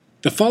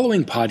The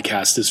following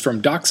podcast is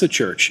from Doxa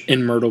Church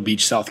in Myrtle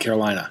Beach, South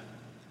Carolina.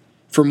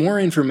 For more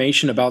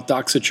information about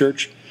Doxa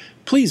Church,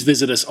 please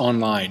visit us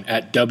online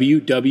at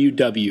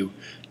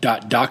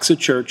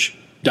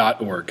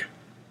www.doxachurch.org.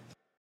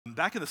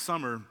 Back in the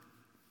summer,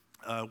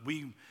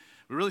 we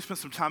really spent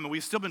some time, and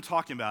we've still been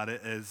talking about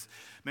it as,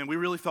 man, we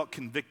really felt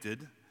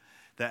convicted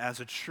that as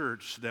a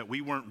church that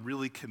we weren't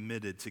really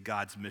committed to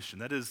God's mission.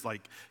 That is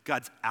like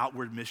God's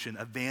outward mission,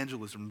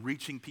 evangelism,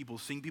 reaching people,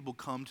 seeing people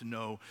come to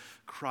know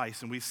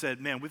Christ. And we said,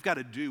 man, we've got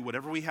to do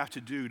whatever we have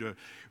to do to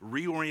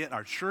reorient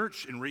our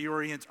church and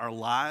reorient our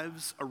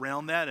lives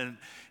around that.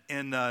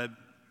 And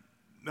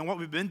what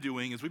we've been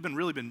doing is we've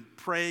really been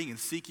praying and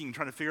seeking and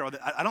trying to figure out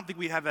that. I don't think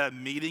we have a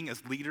meeting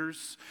as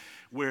leaders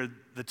where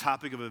the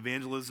topic of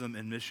evangelism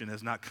and mission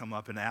has not come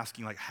up, and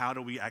asking, like, how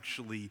do we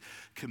actually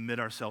commit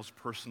ourselves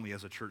personally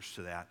as a church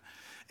to that?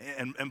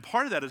 And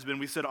part of that has been,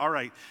 we said, all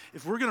right,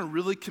 if we're going to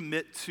really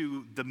commit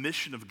to the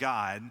mission of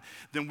God,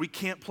 then we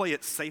can't play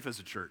it safe as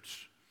a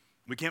church.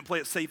 We can't play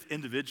it safe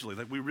individually.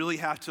 Like, we really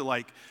have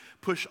to,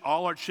 push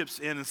all our chips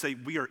in and say,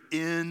 we are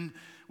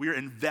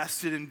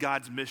invested in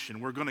God's mission.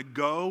 We're going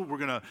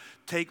to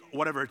take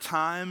whatever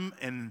time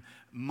and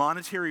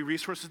monetary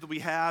resources that we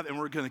have, and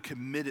we're going to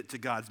commit it to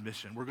God's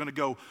mission. We're going to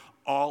go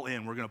all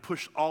in. We're going to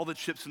push all the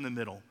chips in the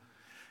middle,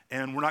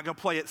 and we're not going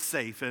to play it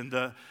safe. And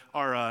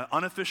our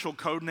unofficial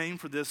code name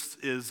for this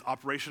is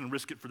Operation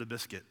Risk It for the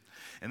Biscuit.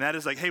 And that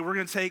is like, hey, we're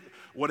going to take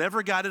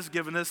whatever God has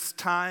given us,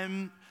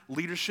 time,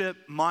 leadership,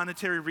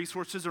 monetary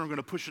resources, and we're going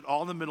to push it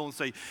all in the middle and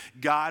say,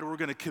 God, we're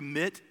going to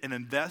commit and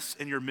invest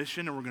in your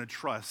mission, and we're going to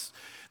trust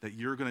that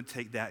you're going to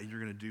take that and you're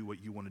going to do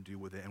what you want to do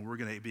with it, and we're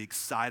going to be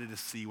excited to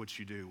see what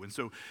you do. And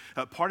so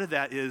part of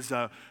that is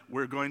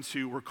we're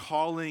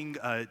calling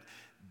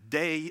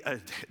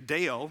Dale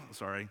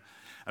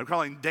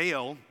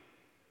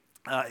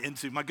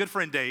into my good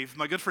friend Dave.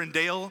 My good friend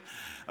Dale,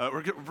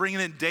 we're bringing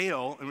in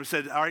Dale, and we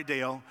said, all right,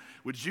 Dale,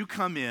 would you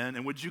come in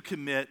and would you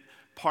commit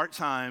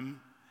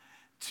part-time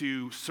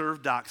to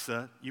serve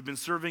Doxa? You've been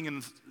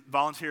serving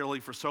voluntarily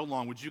for so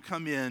long. Would you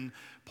come in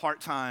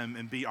part-time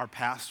and be our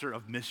pastor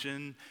of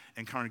mission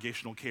and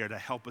congregational care to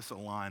help us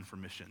align for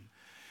mission?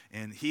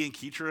 And he and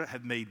Keitra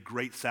have made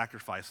great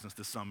sacrifices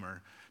this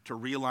summer to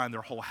realign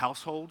their whole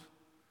household,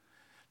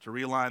 to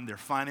realign their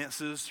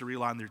finances, to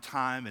realign their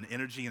time and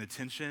energy and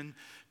attention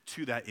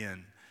to that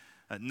end.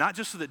 Not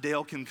just so that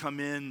Dale can come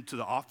in to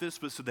the office,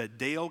 but so that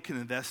Dale can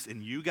invest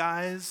in you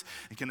guys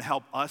and can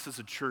help us as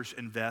a church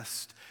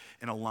invest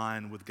and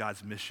align with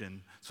God's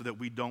mission so that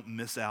we don't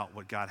miss out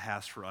what God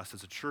has for us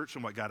as a church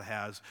and what God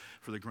has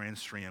for the Grand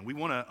Strand. We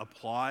want to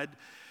applaud,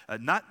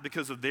 not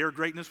because of their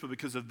greatness, but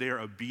because of their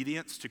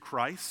obedience to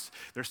Christ.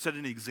 They're setting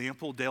an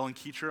example, Dale and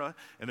Keitra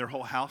and their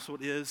whole household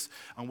is,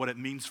 on what it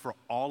means for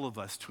all of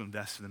us to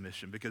invest in the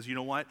mission. Because you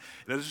know what?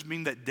 It doesn't just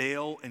mean that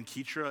Dale and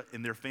Keitra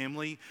and their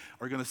family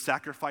are going to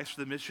sacrifice for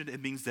the mission.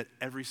 It means that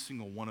every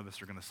single one of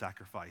us are going to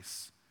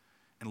sacrifice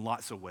in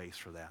lots of ways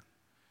for that.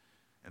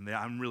 And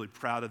I'm really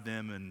proud of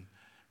them and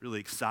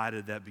really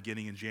excited that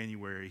beginning in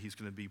January, he's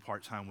going to be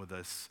part-time with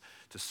us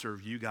to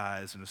serve you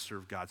guys and to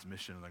serve God's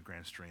mission on the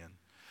Grand Strand.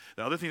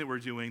 The other thing that we're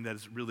doing that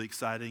is really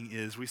exciting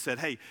is we said,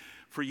 hey,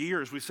 for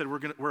years we said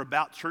we're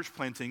about church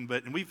planting,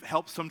 and we've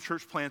helped some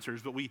church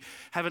planters, but we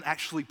haven't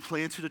actually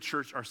planted a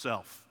church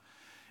ourselves.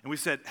 And we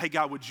said, hey,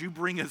 God, would you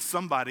bring us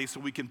somebody so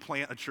we can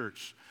plant a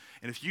church?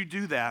 And if you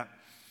do that,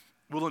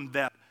 we'll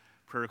invest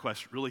prayer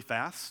requests really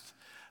fast.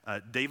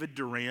 David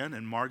Duran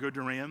and Margot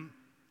Duran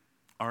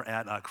are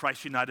at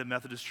Christ United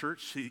Methodist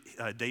Church.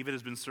 David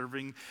has been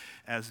serving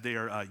as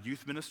their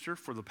youth minister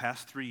for the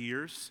past 3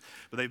 years,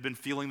 but they've been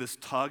feeling this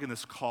tug and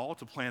this call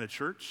to plant a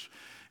church.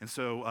 And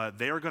so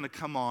they are going to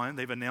come on.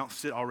 They've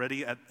announced it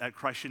already at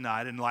Christ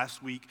United. And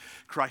last week,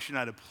 Christ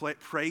United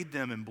prayed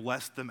them and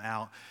blessed them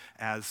out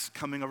as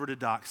coming over to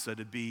Doxa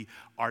to be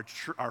our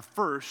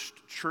first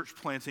church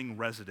planting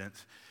resident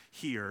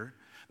here.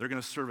 They're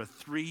going to serve a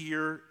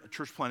 3-year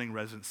church planting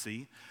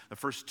residency. The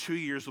first 2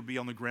 years will be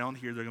on the ground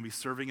here. They're going to be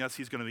serving us.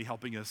 He's going to be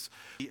helping us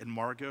and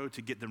Margot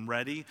to get them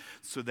ready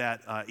so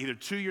that either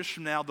 2 years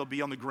from now they'll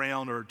be on the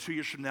ground, or 2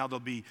 years from now they'll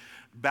be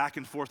back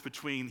and forth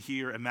between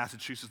here and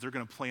Massachusetts. They're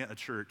going to plant a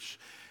church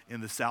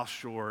in the South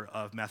Shore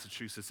of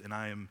Massachusetts, and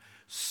I am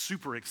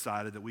super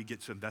excited that we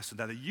get to invest in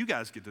that you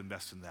guys get to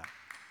invest in that.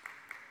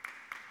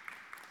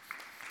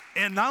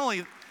 And not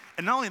only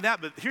that,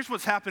 but here's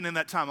what's happened in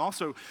that time.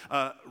 Also,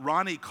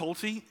 Ronnie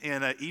Colte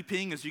and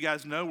Yiping, as you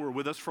guys know, were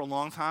with us for a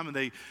long time, and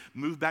they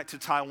moved back to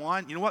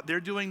Taiwan. You know what they're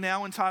doing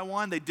now in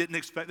Taiwan? They didn't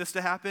expect this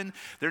to happen.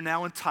 They're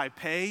now in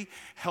Taipei,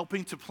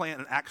 helping to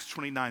plant an Acts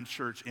 29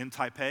 church in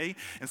Taipei.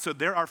 And so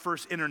they're our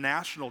first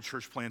international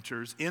church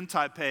planters in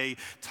Taipei,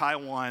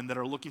 Taiwan, that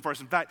are looking for us.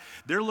 In fact,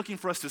 they're looking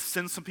for us to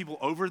send some people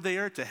over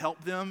there to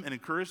help them and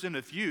encourage them.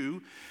 If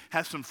you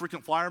have some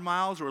frequent flyer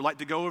miles or would like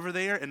to go over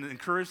there and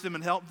encourage them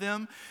and help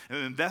them and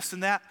invest in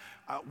that,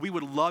 we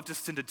would love to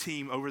send a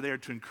team over there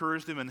to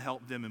encourage them and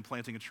help them in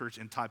planting a church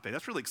in Taipei.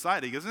 That's really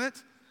exciting, isn't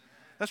it?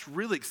 That's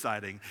really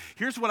exciting.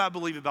 Here's what I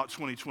believe about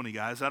 2020,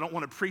 guys. I don't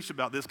want to preach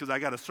about this because I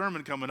got a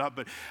sermon coming up,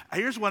 but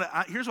here's what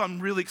I'm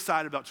really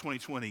excited about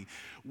 2020.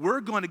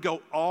 We're going to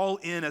go all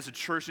in as a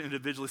church and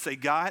individually. Say,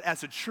 God,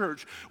 as a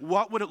church,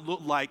 what would it look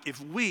like if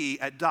we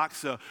at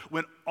Doxa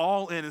went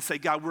all in and say,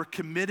 God, we're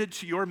committed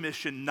to your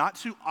mission, not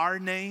to our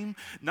name,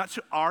 not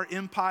to our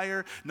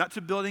empire, not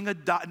to building a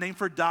name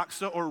for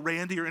Doxa or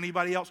Randy or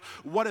anybody else.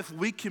 What if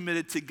we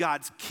committed to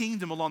God's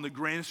kingdom along the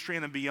Grand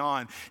Strand and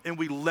beyond, and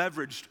we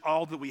leveraged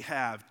all that we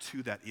have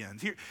to that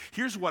end?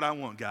 Here's what I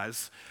want,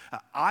 guys.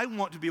 I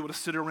want to be able to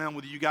sit around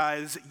with you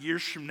guys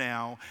years from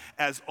now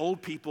as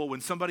old people when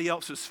somebody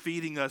else is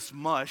feeding us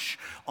mush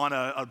on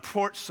a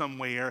porch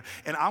somewhere,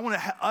 and I want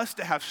us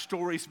to have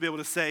stories to be able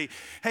to say,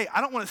 hey,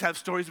 I don't want us to have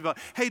stories about,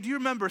 hey, do you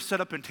remember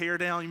Set Up and Tear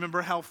Down? You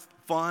remember how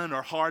fun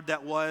or hard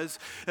that was?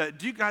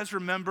 Do you guys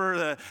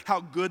remember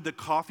how good the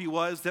coffee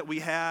was that we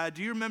had?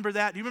 Do you remember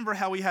that? Do you remember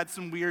how we had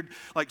some weird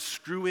like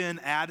screw-in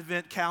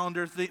advent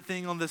calendar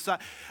thing on the side?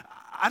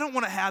 I don't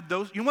want to have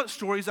those. You know what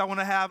stories I want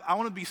to have? I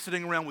want to be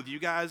sitting around with you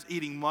guys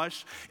eating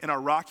mush in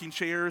our rocking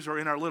chairs or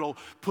in our little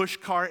push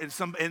cart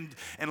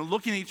and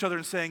looking at each other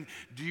and saying,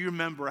 do you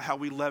remember how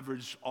we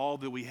leveraged all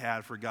that we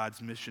had for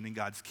God's mission and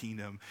God's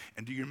kingdom?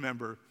 And do you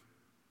remember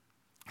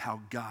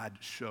how God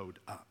showed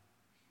up?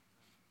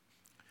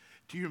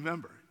 Do you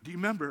remember? Do you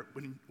remember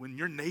when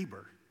your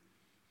neighbor,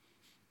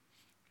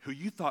 who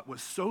you thought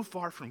was so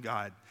far from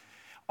God,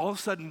 all of a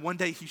sudden one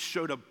day he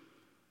showed up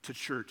to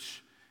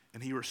church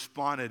and he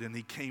responded and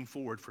he came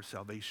forward for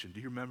salvation? Do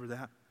you remember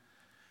that?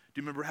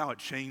 Do you remember how it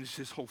changed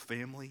his whole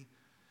family?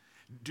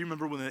 Do you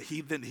remember when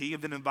he then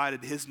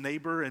invited his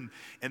neighbor and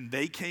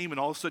they came and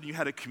all of a sudden you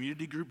had a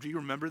community group? Do you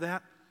remember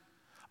that?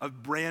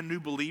 Of brand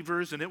new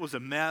believers, and it was a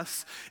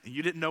mess, and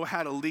you didn't know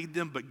how to lead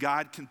them, but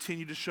God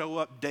continued to show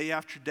up day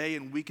after day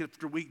and week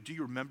after week. Do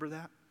you remember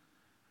that?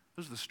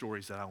 Those are the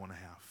stories that I want to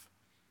have.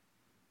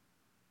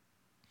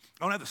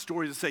 I want to have the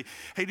stories that say,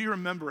 hey, do you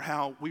remember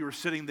how we were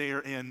sitting there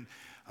and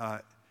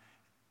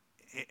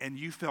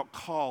you felt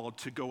called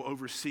to go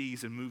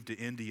overseas and move to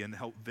India and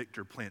help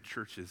Victor plant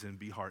churches in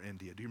Bihar,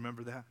 India? Do you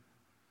remember that?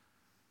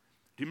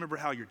 Do you remember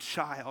how your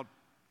child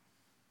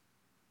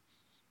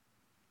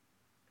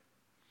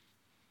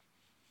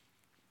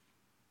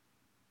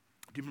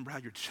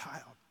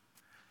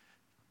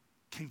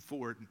came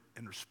forward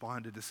and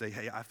responded to say,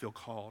 hey, I feel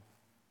called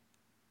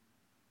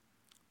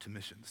to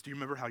missions? Do you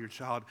remember how your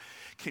child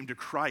came to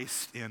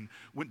Christ and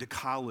went to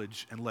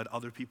college and led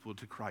other people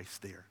to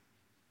Christ there?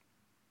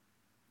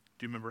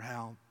 Do you remember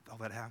how all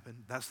that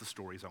happened? That's the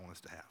stories I want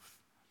us to have.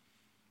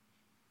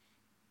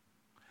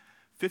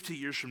 50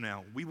 years from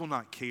now, we will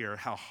not care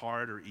how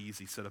hard or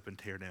easy Set Up and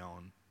Tear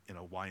Down in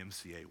a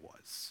YMCA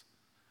was,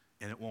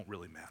 and it won't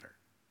really matter.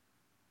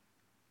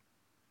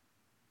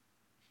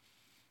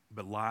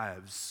 But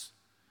lives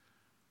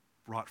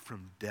brought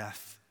from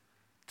death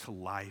to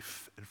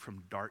life and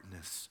from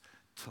darkness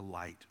to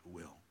light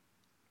will.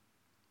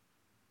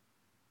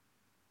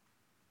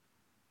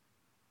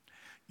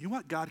 You know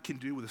what God can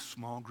do with a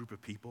small group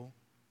of people?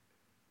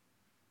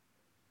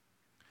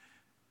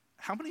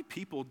 How many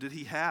people did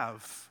he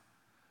have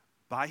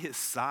by his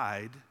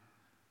side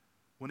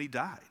when he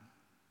died?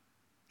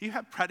 He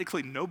had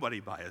practically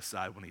nobody by his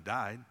side when he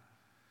died.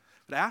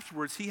 But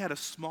afterwards, he had a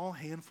small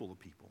handful of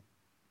people.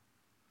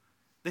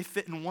 They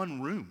fit in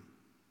one room.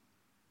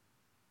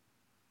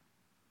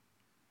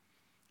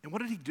 And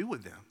what did he do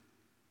with them?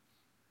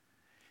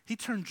 He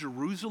turned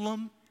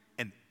Jerusalem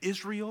and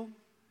Israel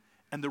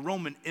and the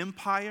Roman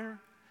Empire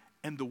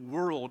and the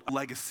world a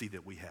legacy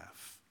that we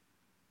have.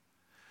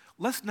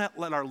 Let's not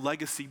let our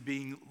legacy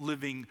be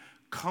living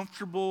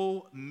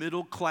comfortable,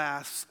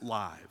 middle-class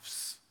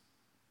lives.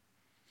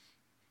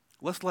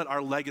 Let's let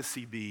our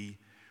legacy be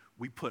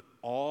we put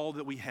all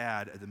that we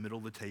had at the middle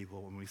of the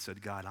table and we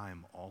said, God, I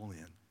am all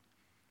in.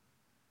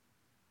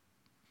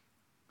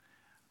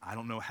 I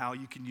don't know how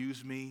you can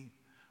use me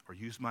or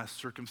use my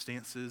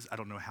circumstances. I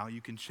don't know how you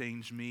can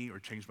change me or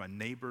change my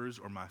neighbors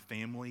or my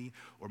family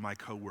or my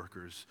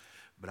coworkers,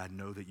 but I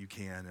know that you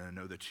can and I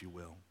know that you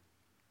will.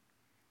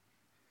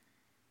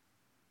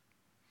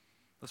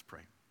 Let's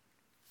pray.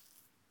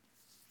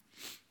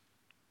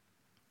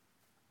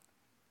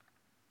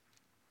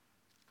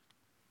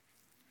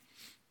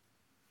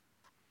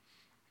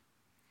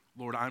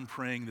 Lord, I'm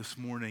praying this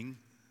morning,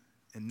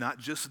 and not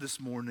just this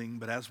morning,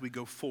 but as we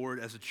go forward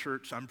as a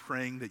church, I'm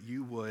praying that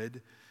you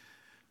would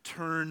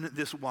turn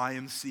this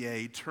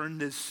YMCA, turn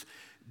this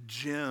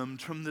gym,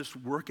 turn this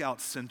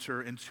workout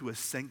center into a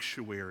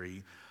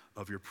sanctuary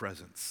of your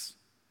presence.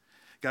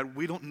 God,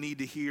 we don't need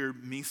to hear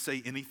me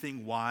say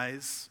anything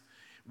wise.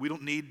 We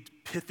don't need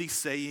pithy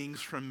sayings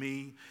from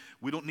me.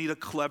 We don't need a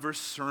clever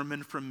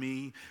sermon from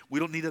me. We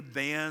don't need a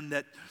band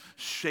that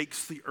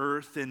shakes the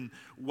earth and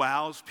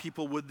wows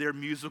people with their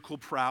musical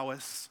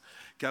prowess.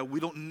 God, we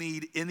don't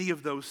need any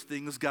of those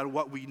things. God,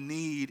 what we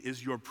need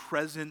is your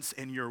presence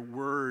and your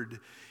word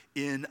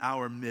in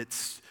our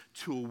midst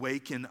to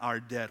awaken our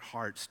dead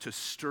hearts, to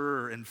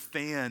stir and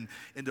fan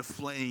into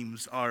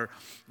flames our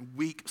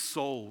weak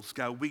souls.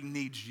 God, we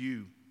need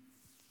you.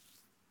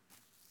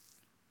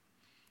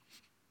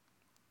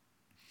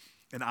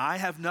 And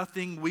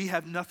we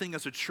have nothing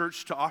as a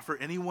church to offer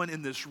anyone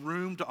in this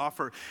room, to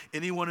offer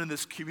anyone in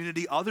this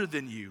community other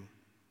than you.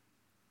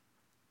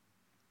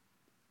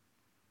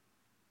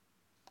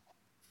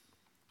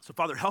 So,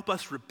 Father, help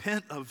us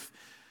repent of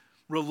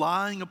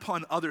relying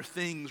upon other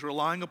things,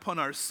 relying upon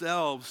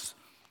ourselves.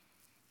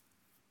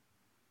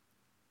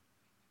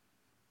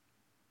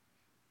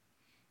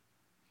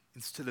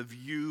 Instead of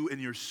you and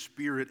your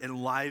Spirit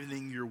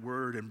enlivening your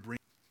word and bringing.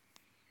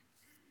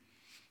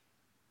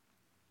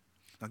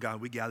 Now,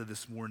 God, we gather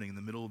this morning in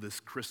the middle of this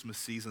Christmas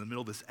season, in the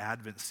middle of this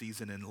Advent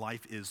season, and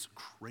life is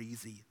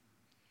crazy.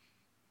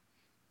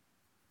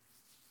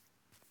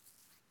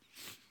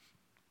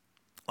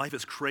 Life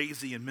is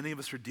crazy, and many of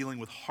us are dealing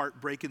with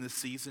heartbreak in this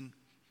season.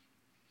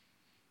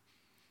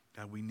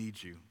 God, we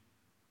need you.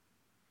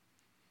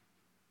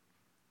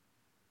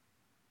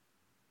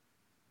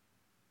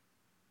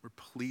 We're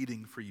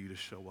pleading for you to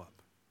show up.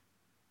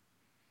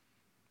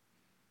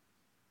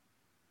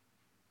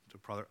 So,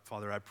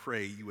 Father, I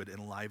pray you would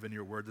enliven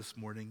your word this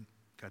morning.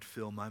 God,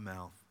 fill my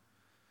mouth.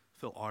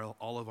 Fill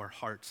all of our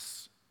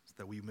hearts so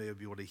that we may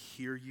be able to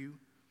hear you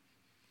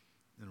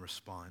and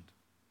respond.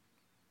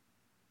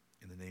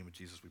 In the name of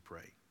Jesus we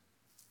pray.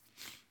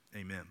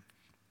 Amen.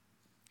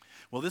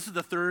 Well, this is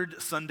the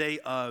third Sunday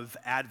of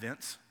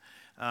Advent.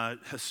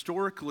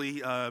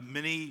 Historically,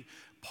 many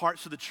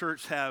parts of the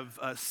church have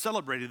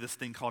celebrated this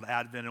thing called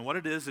Advent, and what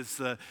it is, it's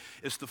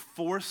the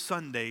 4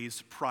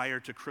 Sundays prior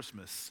to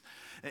Christmas.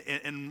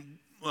 And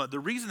the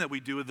reason that we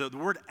do it, the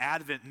word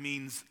Advent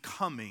means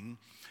coming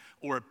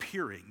or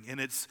appearing, and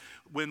it's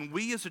when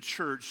we as a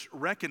church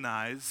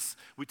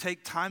we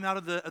take time out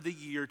of the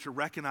year to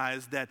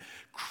recognize that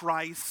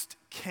Christ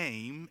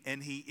came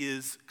and he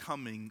is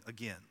coming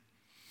again.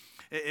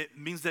 It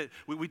means that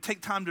we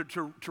take time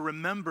to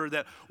remember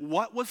that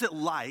what was it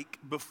like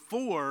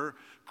before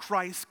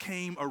Christ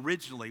came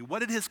originally?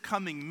 What did his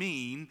coming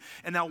mean?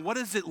 And now what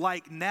is it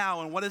like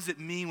now, and what does it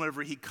mean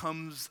whenever he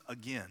comes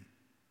again?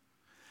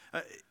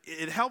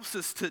 It helps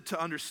us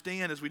to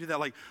understand as we do that,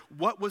 like,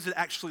 what was it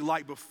actually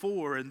like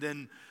before, and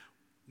then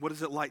what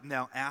is it like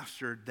now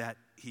after that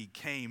he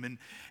came?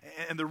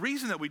 And the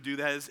reason that we do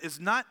that is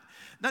not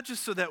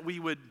just so that we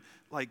would,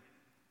 like,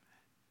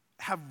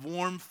 have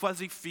warm,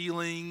 fuzzy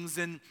feelings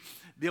and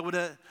be able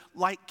to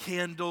light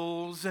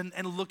candles and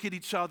look at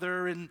each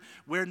other and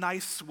wear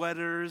nice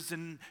sweaters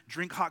and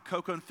drink hot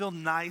cocoa and feel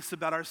nice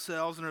about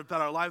ourselves and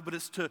about our life, but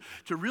it's to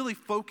really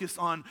focus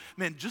on,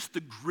 just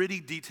the gritty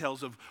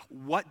details of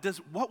what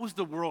was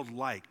the world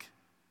like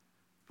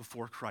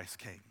before Christ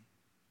came?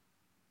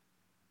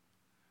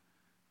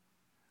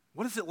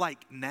 What is it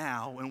like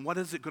now, and what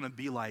is it going to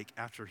be like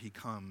after he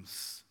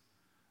comes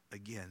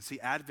again?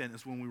 See, Advent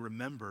is when we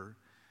remember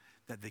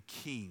that the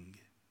King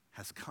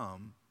has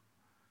come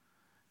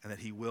and that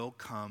he will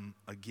come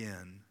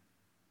again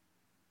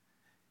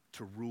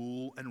to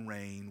rule and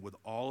reign with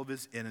all of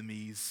his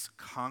enemies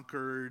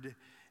conquered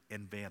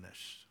and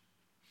vanished.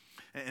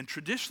 And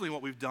traditionally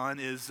what we've done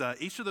is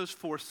each of those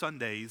 4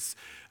 Sundays,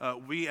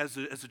 we as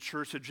a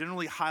church have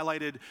generally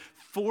highlighted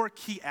 4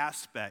 key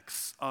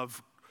aspects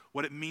of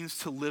what it means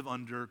to live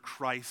under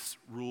Christ's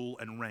rule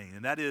and reign.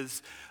 And that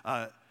is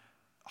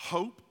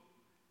hope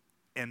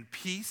and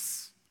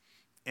peace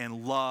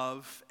and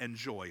love and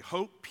joy.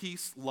 Hope,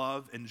 peace,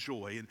 love, and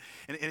joy.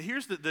 And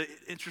here's the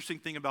interesting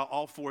thing about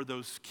all 4 of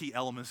those key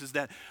elements is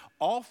that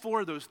all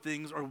 4 of those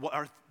things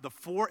are the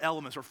 4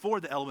 elements, or 4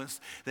 of the elements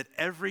that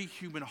every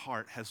human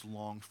heart has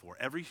longed for.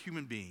 Every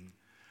human being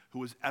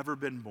who has ever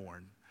been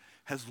born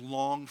has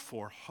longed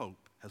for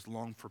hope, has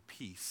longed for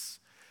peace,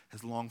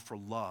 has longed for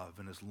love,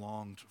 and has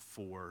longed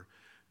for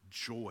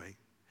joy.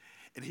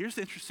 And here's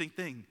the interesting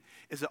thing,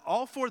 is that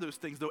all 4 of those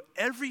things, though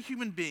every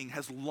human being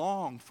has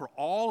longed for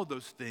all of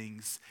those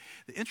things,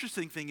 the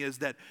interesting thing is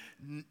that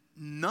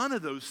none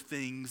of those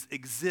things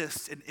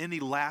exist in any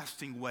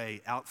lasting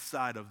way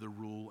outside of the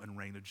rule and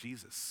reign of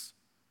Jesus.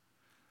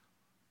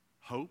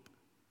 Hope,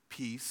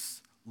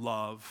 peace,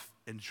 love,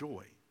 and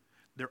joy.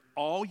 They're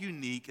all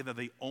unique in that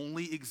they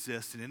only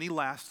exist in any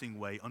lasting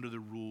way under the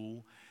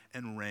rule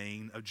and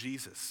reign of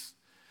Jesus.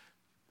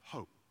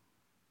 Hope.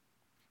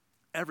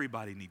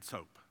 Everybody needs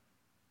hope.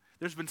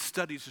 There's been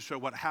studies to show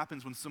what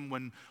happens when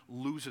someone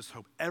loses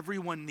hope.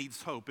 Everyone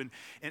needs hope.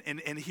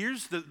 And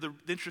here's the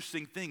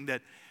interesting thing,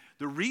 that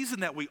the reason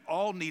that we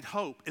all need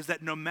hope is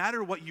that no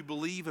matter what you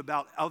believe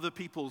about other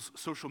people's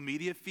social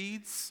media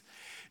feeds,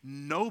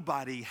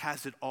 nobody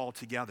has it all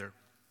together.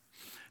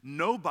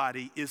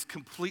 Nobody is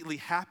completely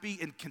happy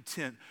and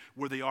content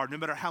where they are, no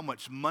matter how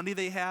much money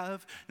they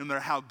have, no matter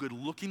how good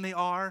looking they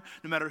are,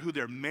 no matter who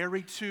they're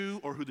married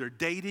to or who they're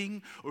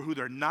dating or who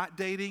they're not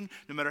dating,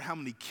 no matter how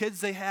many kids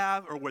they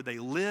have or where they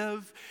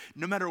live,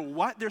 no matter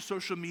what their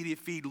social media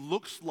feed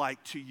looks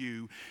like to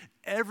you,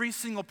 every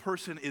single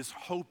person is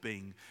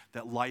hoping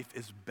that life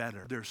is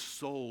better. Their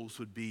souls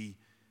would be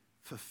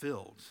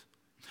fulfilled.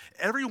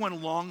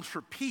 Everyone longs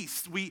for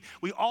peace. We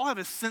all have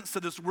a sense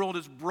that this world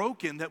is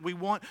broken, that we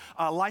want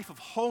a life of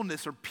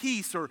wholeness or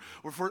peace or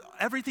for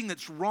everything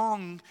that's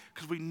wrong,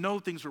 because we know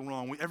things are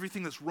wrong,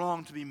 everything that's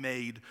wrong to be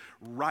made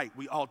right.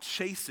 We all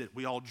chase it.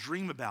 We all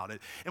dream about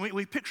it. And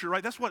we picture,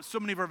 right? That's what so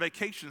many of our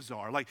vacations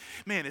are. Like,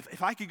 man,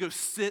 if I could go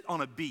sit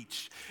on a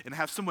beach and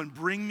have someone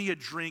bring me a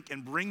drink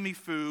and bring me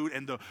food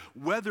and the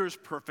weather is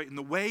perfect and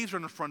the waves are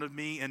in front of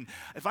me, and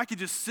if I could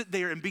just sit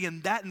there and be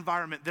in that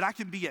environment, then I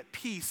can be at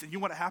peace. And you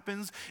know what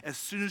happens? As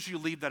soon as you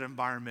leave that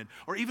environment,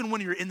 or even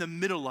when you're in the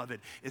middle of it,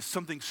 is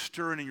something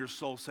stirring in your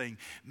soul saying,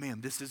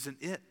 man, this isn't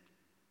it.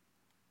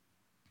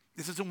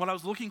 This isn't what I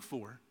was looking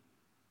for.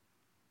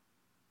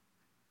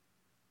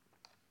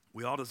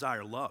 We all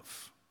desire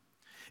love.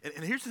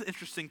 And here's the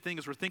interesting thing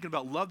as we're thinking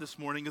about love this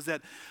morning is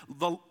that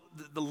the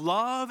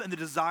love and the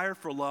desire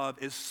for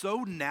love is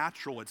so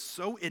natural, it's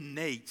so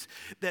innate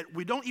that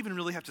we don't even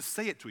really have to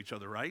say it to each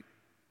other, right?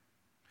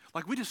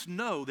 Like we just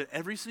know that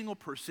every single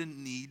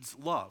person needs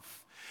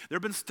love. There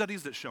have been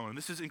studies that show, and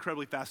this is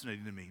incredibly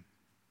fascinating to me,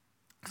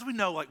 because we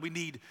know like we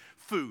need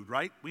food,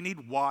 right? We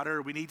need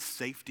water, we need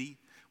safety,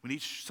 we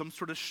need some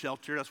sort of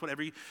shelter. That's what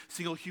every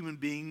single human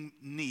being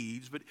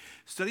needs. But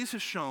studies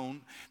have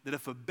shown that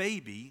if a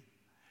baby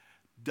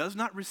does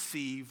not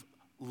receive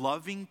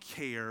loving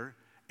care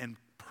and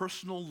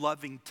personal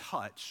loving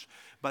touch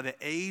by the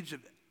age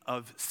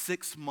of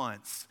 6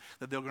 months,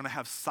 that they're going to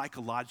have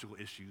psychological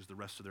issues the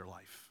rest of their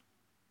life.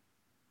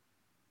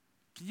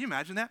 Can you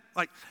imagine that?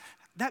 Like,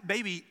 that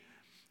baby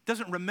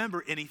doesn't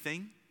remember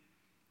anything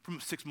from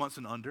 6 months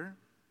and under.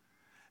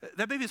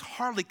 That baby is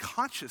hardly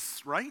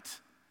conscious, right?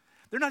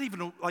 They're not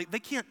even, like, they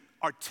can't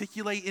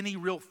articulate any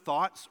real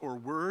thoughts or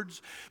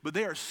words, but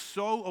they are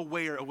so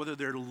aware of whether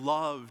they're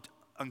loved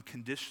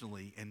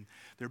unconditionally and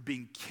they're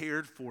being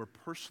cared for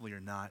personally or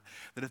not,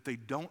 that if they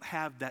don't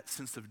have that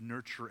sense of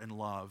nurture and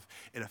love,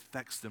 it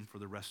affects them for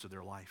the rest of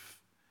their life.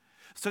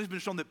 Studies have been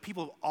shown that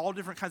people of all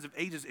different kinds of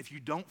ages, if you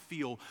don't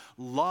feel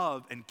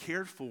loved and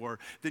cared for,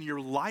 then your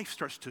life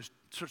starts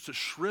to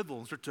shrivel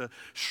and start to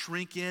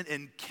shrink in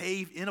and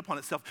cave in upon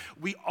itself.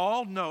 We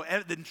all know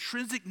the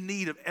intrinsic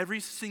need of every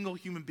single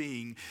human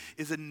being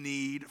is a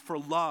need for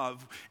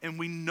love. And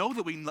we know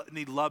that we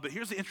need love, but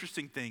here's the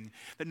interesting thing,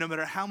 that no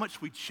matter how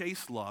much we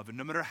chase love and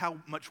no matter how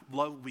much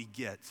love we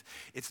get,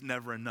 it's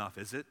never enough,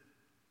 is it?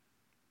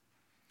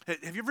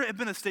 Have you ever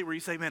been in a state where you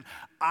say, man,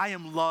 I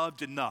am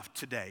loved enough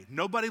today.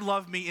 Nobody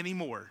loved me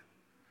anymore.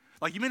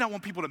 Like, you may not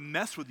want people to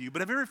mess with you,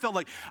 but have you ever felt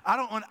like,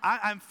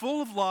 I'm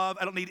full of love.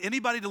 I don't need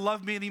anybody to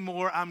love me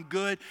anymore. I'm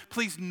good.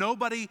 Please,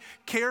 nobody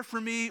care for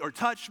me or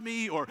touch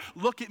me or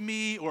look at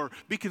me or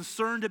be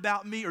concerned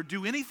about me or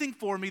do anything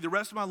for me the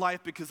rest of my life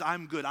because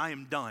I'm good. I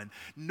am done.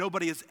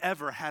 Nobody has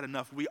ever had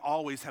enough. We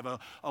always have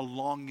a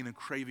longing and a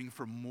craving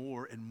for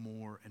more and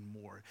more and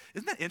more.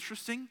 Isn't that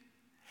interesting?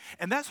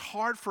 And that's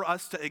hard for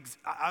us to, it's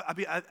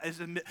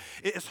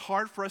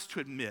hard for us to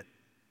admit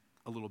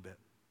a little bit.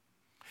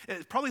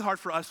 It's probably hard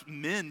for us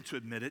men to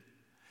admit it,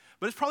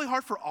 but it's probably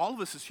hard for all of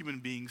us as human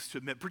beings to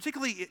admit,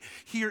 particularly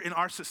here in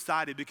our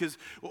society, because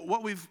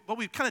what we've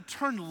kind of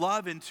turned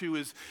love into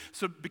is,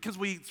 so because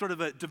we sort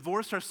of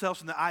divorced ourselves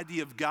from the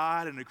idea of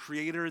God and a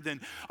creator,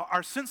 then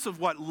our sense of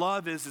what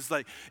love is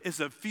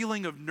a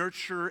feeling of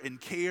nurture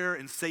and care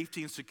and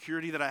safety and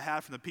security that I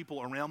have from the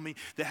people around me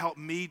that help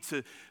me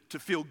to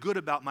feel good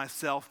about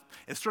myself.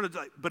 It's sort of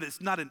like, but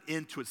it's not an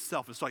end to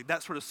itself. It's like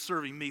that's sort of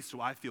serving me so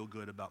I feel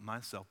good about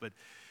myself.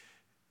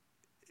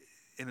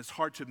 And it's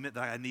hard to admit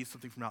that I need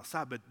something from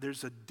outside, but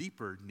there's a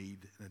deeper need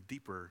and a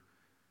deeper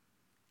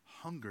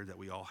hunger that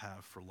we all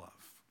have for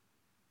love.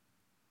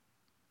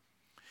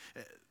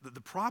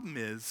 The problem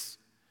is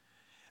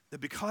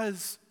that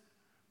because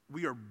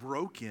we are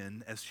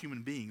broken as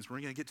human beings, we're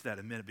going to get to that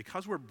in a minute,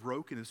 because we're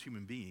broken as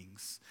human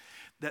beings,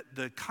 that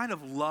the kind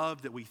of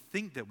love that we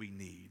think that we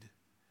need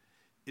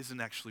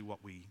isn't actually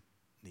what we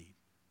need.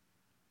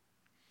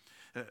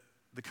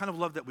 The kind of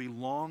love that we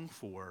long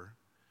for,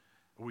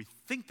 or we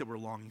think that we're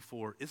longing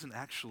for, isn't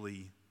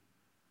actually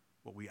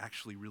what we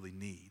actually really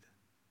need.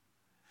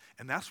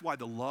 And that's why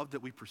the love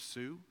that we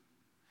pursue,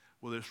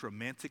 whether it's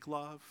romantic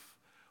love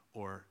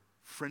or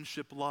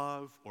friendship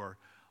love or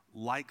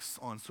likes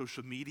on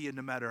social media,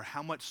 no matter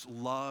how much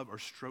love or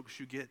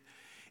strokes you get,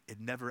 it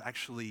never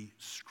actually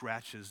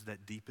scratches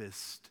that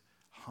deepest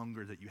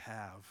hunger that you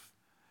have,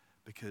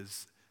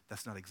 because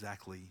that's not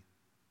exactly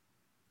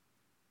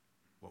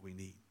what we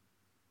need.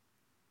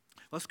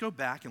 Let's go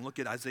back and look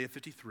at Isaiah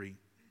 53.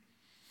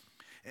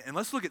 And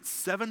let's look at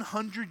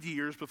 700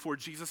 years before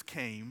Jesus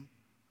came.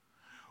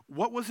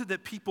 What was it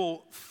that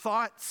people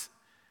thought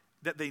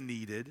that they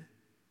needed?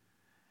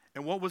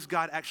 And what was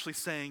God actually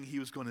saying he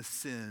was going to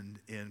send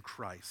in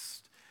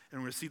Christ?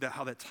 And we're going to see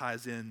how that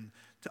ties in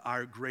to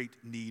our great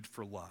need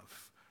for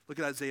love. Look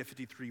at Isaiah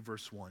 53,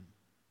 verse 1.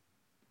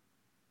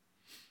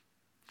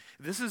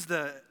 This is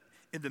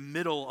in the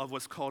middle of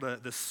what's called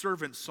the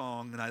servant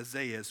song in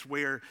Isaiah. It's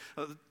where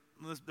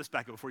let's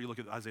back up before you look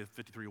at Isaiah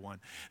 53:1.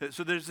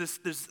 So there's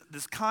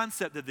this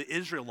concept that the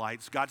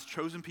Israelites, God's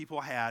chosen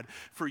people, had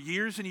for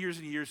years and years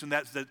and years, and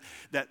that's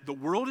that the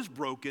world is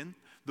broken,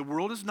 the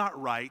world is not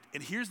right,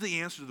 and here's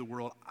the answer to the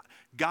world.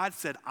 God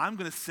said, I'm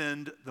going to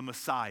send the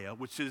Messiah,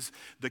 which is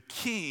the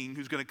king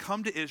who's going to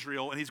come to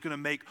Israel, and he's going to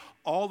make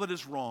all that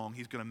is wrong,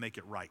 he's going to make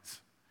it right.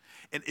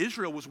 And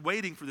Israel was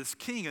waiting for this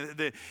king. And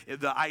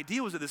the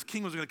idea was that this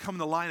king was going to come in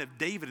the line of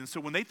David. And so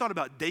when they thought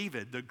about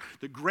David,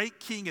 the great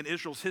king in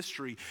Israel's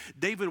history,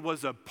 David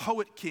was a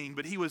poet king,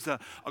 but he was a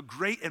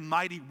great and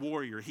mighty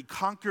warrior. He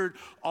conquered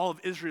all of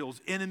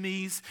Israel's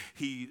enemies.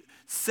 He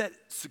set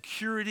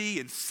security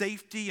and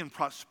safety and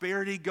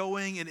prosperity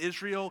going in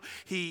Israel.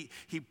 He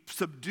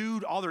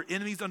subdued all their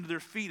enemies under their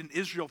feet, and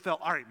Israel felt,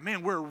 all right,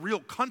 man, we're a real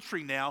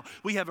country now.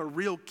 We have a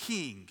real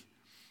king.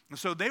 And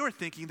so they were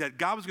thinking that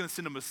God was going to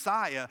send a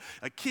Messiah,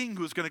 a king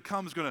who was going to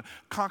come, was going to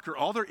conquer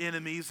all their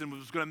enemies and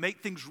was going to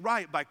make things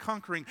right by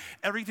conquering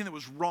everything that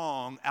was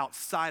wrong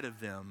outside of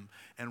them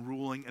and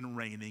ruling and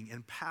reigning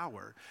in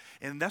power.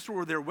 And that's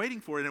what they're waiting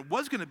for. And it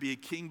was going to be a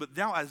king, but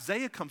now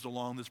Isaiah comes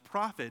along, this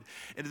prophet,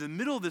 and in the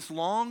middle of this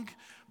long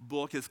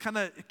book, it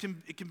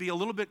can be a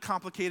little bit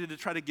complicated to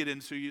try to get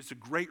into. It's a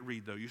great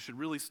read, though. You should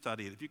really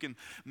study it. If you can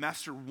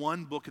master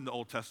one book in the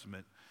Old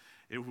Testament,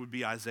 it would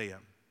be Isaiah.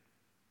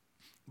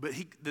 But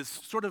this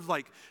sort of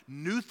like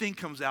new thing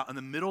comes out in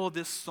the middle of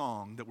this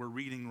song that we're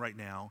reading right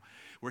now,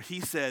 where he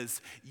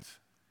says,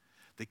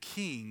 the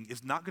king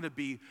is not going to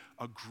be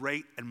a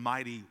great and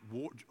mighty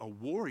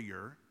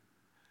warrior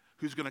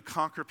who's going to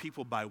conquer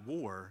people by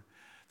war.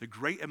 The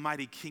great and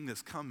mighty king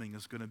that's coming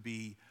is going to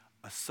be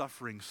a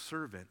suffering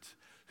servant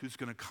who's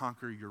going to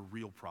conquer your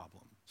real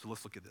problem. So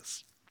let's look at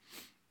this.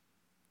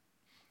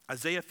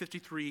 Isaiah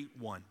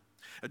 53:1.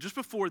 Just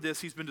before this,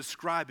 he's been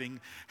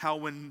describing how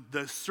when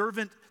the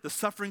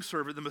suffering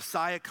servant, the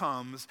Messiah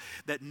comes,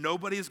 that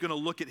nobody is going to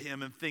look at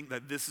him and think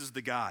that this is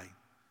the guy.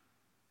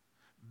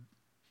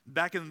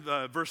 Back in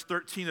verse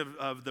 13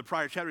 of the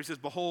prior chapter, he says,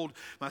 behold,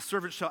 my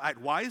servant shall act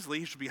wisely.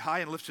 He shall be high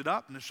and lifted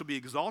up, and it shall be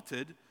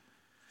exalted.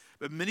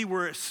 But many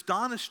were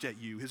astonished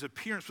at you. His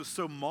appearance was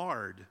so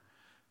marred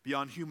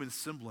beyond human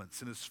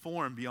semblance, and his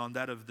form beyond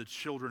that of the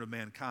children of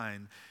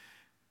mankind.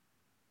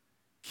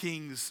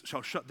 Kings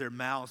shall shut their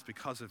mouths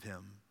because of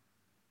him.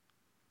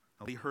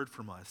 He heard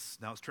from us.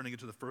 Now it's turning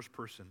into the first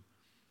person.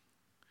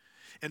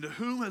 And to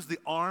whom has the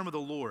arm of the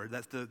Lord,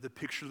 that's the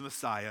picture of the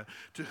Messiah,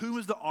 to whom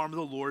has the arm of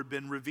the Lord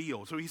been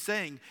revealed? So he's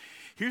saying,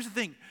 here's the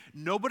thing,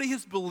 nobody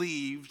has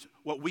believed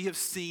what we have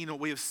seen, what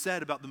we have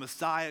said about the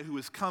Messiah who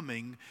is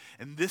coming,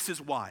 and this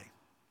is why.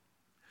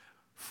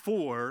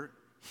 For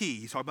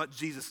he's talking about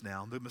Jesus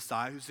now, the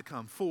Messiah who's to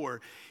come.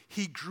 For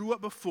he grew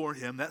up before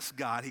him, that's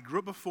God, he grew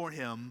up before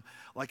him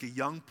like a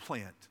young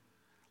plant,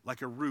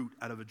 like a root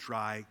out of a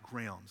dry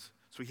ground.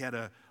 So he had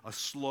a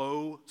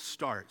slow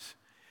start,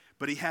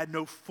 but he had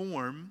no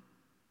form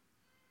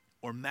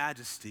or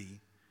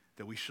majesty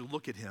that we should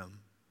look at him,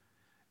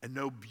 and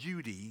no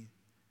beauty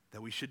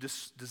that we should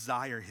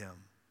desire him.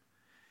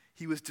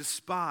 He was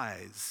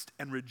despised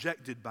and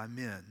rejected by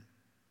men,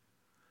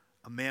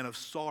 a man of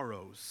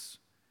sorrows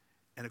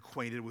and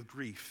acquainted with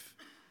grief.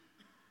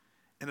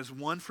 And as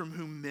one from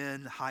whom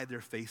men hide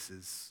their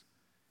faces,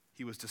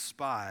 he was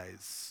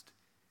despised,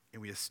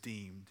 and we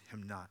esteemed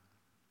him not.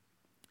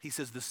 He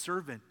says the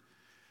servant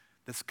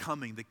that's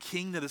coming, the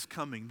king that is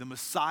coming, the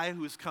Messiah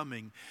who is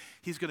coming,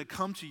 he's going to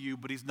come to you,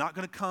 but he's not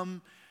going to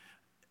come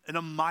in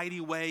a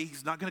mighty way.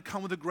 He's not going to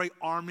come with a great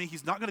army.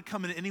 He's not going to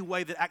come in any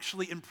way that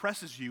actually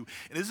impresses you.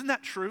 And isn't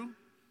that true?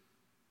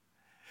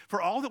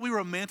 For all that we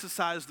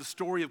romanticize the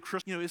story of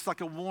Christmas, it's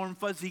like a warm,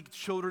 fuzzy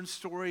children's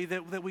story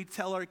that we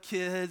tell our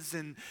kids,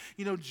 and,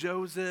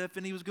 Joseph,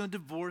 and he was going to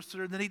divorce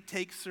her, and then he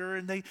takes her,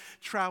 and they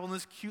travel in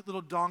this cute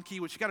little donkey,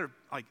 which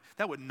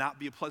that would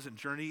not be a pleasant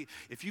journey.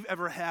 If you've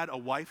ever had a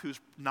wife who's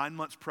 9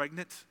 months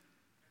pregnant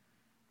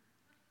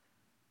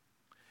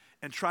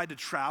and tried to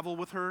travel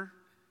with her,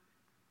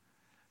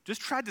 just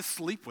tried to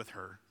sleep with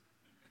her,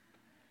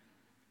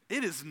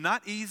 it is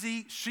not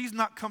easy. She's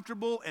not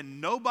comfortable, and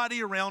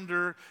nobody around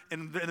her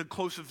in a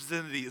close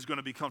vicinity is going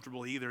to be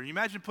comfortable either. And you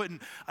imagine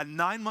putting a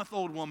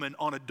 9-month-old woman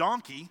on a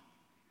donkey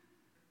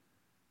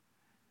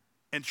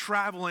and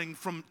traveling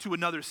to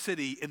another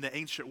city in the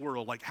ancient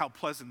world, like how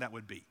pleasant that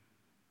would be.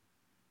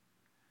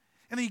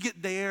 And then you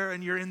get there,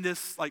 and you're in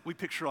this, we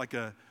picture like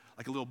a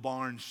little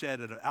barn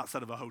shed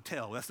outside of a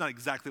hotel. That's not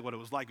exactly what it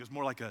was like. It was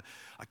more like a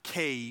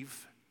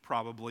cave,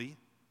 probably.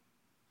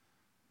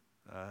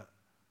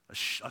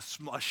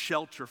 A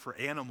shelter for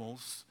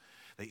animals.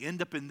 They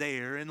end up in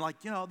there, and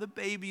the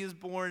baby is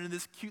born in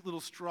this cute little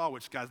straw,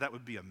 which, guys, that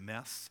would be a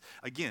mess.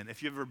 Again,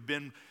 if you've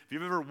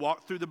ever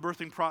walked through the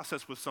birthing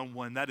process with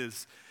someone, that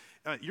is,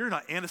 you're in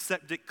an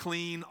antiseptic,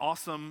 clean,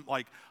 awesome,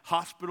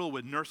 hospital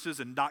with nurses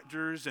and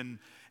doctors, and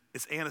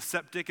it's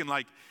antiseptic, and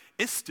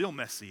it's still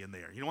messy in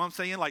there. You know what I'm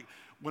saying?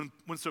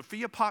 When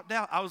Sophia popped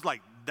out, I was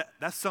like,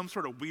 that's some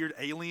sort of weird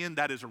alien.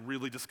 That is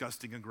really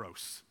disgusting and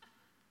gross.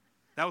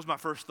 That was my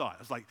first thought. I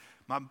was like,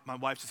 my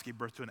wife just gave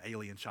birth to an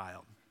alien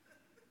child.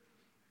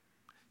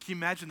 Can you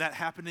imagine that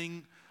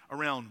happening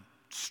around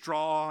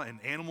straw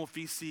and animal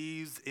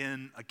feces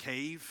in a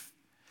cave.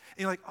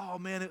 And you're like, oh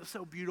man, it was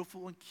so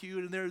beautiful and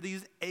cute. And there are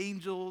these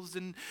angels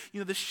and,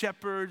 the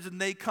shepherds,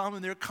 and they come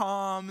and they're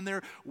calm and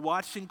they're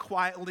watching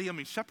quietly. I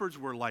mean, shepherds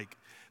were like,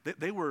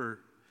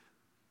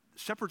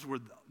 shepherds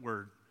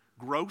were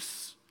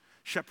gross.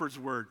 Shepherds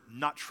were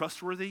not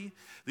trustworthy.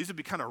 These would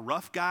be kind of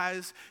rough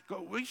guys.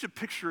 What you should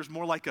picture is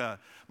more like a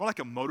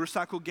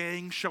motorcycle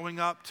gang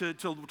showing up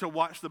to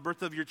watch the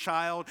birth of your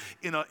child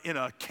in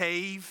a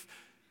cave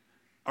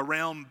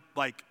around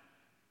like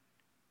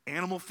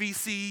animal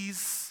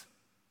feces.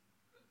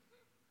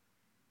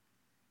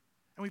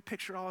 And we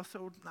picture all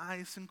so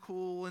nice and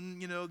cool, and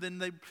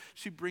then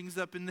she brings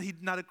up, and he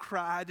not a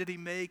cry did he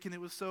make, and it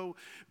was so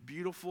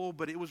beautiful,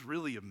 but it was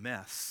really a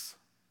mess.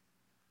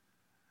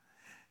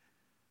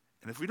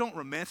 And if we don't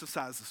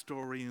romanticize the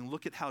story and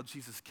look at how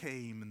Jesus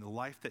came and the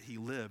life that he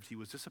lived, he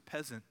was just a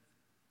peasant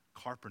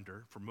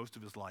carpenter for most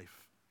of his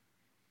life.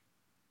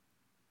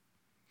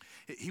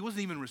 He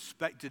wasn't even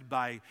respected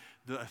by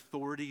the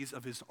authorities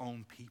of his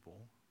own people.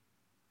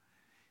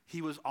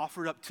 He was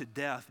offered up to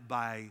death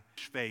by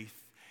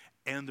faith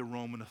and the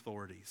Roman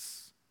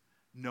authorities.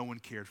 No one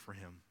cared for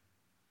him.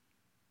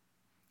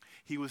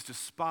 He was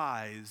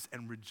despised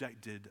and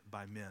rejected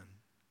by men.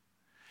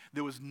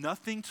 There was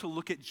nothing to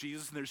look at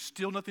Jesus, and there's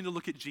still nothing to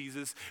look at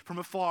Jesus from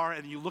afar,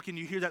 and you look and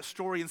you hear that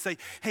story and say,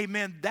 hey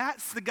man,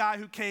 that's the guy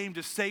who came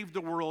to save the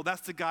world.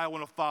 That's the guy I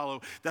want to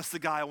follow. That's the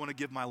guy I want to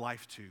give my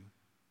life to.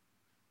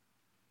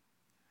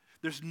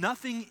 There's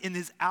nothing in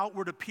his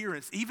outward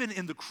appearance, even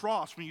in the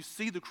cross, when you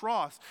see the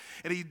cross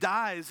and he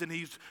dies and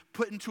he's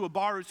put into a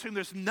borrowed tomb,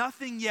 there's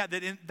nothing yet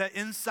that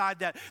inside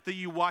that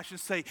you watch and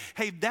say,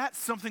 hey, that's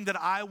something that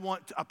I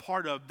want a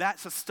part of.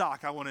 That's a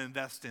stock I want to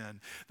invest in.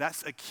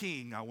 That's a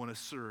king I want to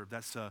serve.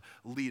 That's a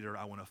leader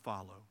I want to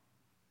follow.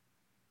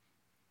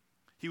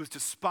 He was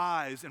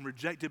despised and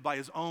rejected by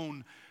his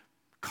own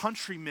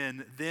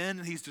countrymen then,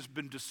 and he's just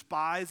been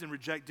despised and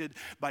rejected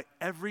by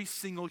every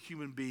single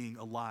human being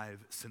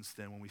alive since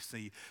then when we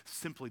see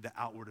simply the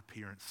outward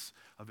appearance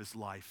of his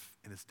life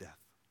and his death.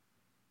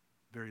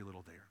 Very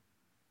little there.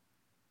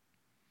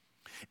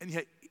 And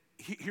yet,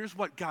 here's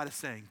what God is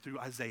saying through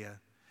Isaiah.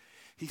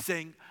 He's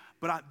saying,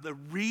 the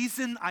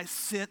reason I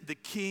sent the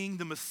King,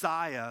 the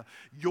Messiah,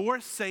 your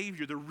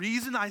Savior, the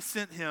reason I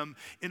sent him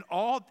in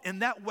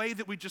that way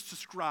that we just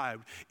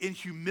described, in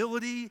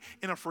humility,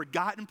 in a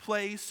forgotten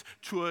place,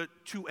 to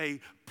a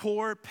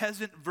poor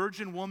peasant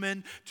virgin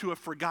woman, to a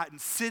forgotten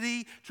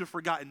city, to a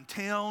forgotten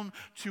town,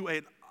 to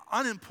an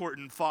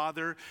unimportant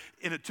father,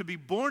 to be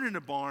born in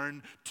a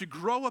barn, to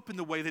grow up in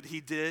the way that he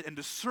did, and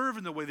to serve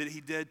in the way that he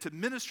did, to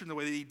minister in the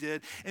way that he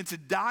did, and to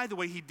die the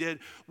way he did,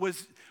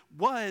 was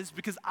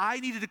because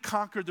I needed to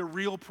conquer the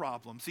real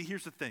problem. See,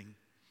 here's the thing.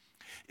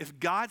 If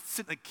God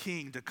sent a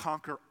king to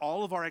conquer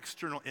all of our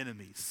external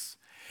enemies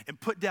and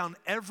put down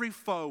every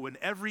foe and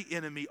every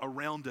enemy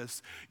around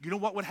us, you know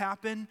what would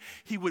happen?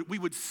 We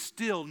would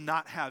still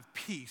not have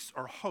peace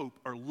or hope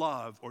or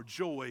love or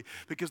joy,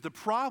 because the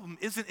problem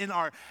isn't in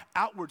our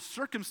outward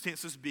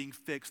circumstances being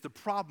fixed. The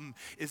problem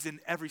is in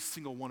every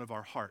single one of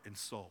our heart and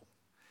soul.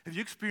 Have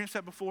you experienced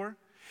that before?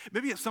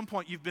 Maybe at some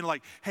point you've been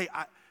like, hey,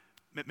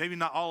 maybe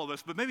not all of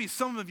us, but maybe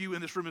some of you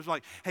in this room is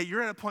like, hey,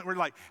 you're at a point where you're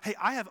like, hey,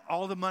 I have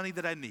all the money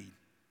that I need.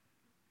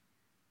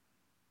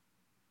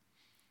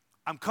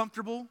 I'm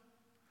comfortable.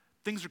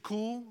 Things are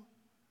cool.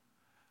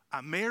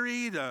 I'm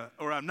married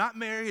or I'm not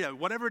married,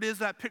 whatever it is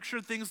that I picture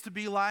things to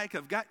be like.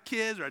 I've got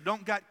kids or I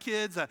don't got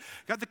kids. I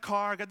got the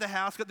car, I got the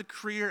house, I got the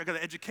career, I got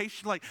the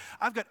education. Like,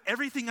 I've got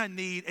everything I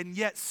need, and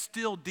yet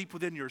still deep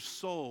within your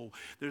soul,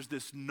 there's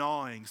this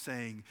gnawing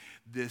saying,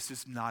 this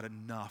is not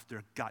enough.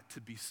 There's got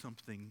to be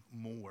something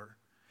more.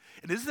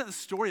 And isn't that the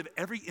story of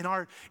in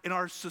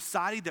our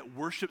society that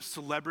worships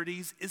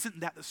celebrities? Isn't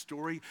that the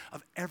story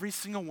of every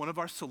single one of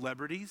our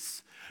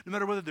celebrities? No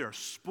matter whether they're a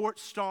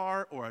sports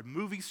star or a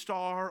movie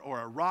star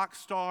or a rock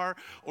star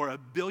or a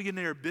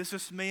billionaire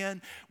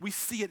businessman, we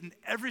see it in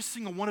every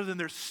single one of them.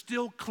 They're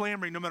still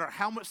clamoring, no matter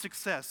how much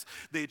success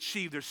they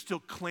achieve, they're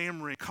still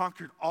clamoring.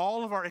 Conquered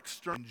all of our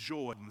external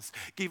joys,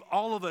 gave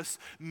all of us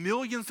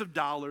millions of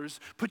dollars,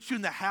 put you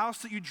in the house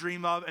that you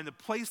dream of and the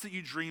place that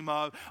you dream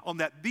of, on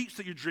that beach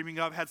that you're dreaming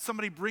of, had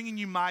somebody bringing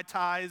you Mai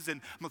Tais, and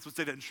I'm not supposed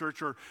to say that in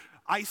church, or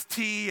iced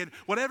tea and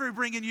whatever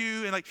bringing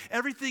you, and like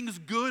everything's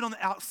good on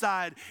the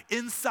outside.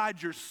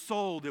 Inside your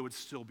soul, there would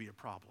still be a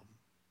problem.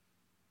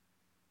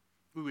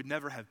 We would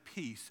never have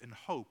peace and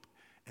hope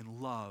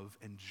and love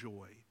and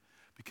joy,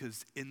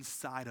 because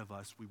inside of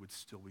us, we would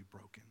still be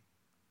broken.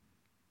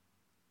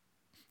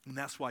 And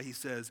that's why he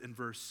says in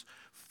verse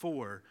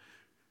 4,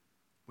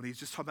 when he's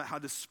just talking about how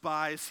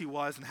despised he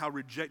was and how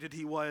rejected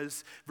he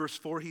was, verse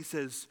 4, he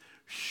says,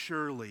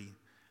 surely,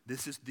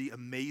 this is the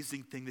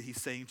amazing thing that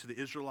he's saying to the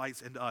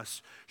Israelites and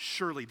us.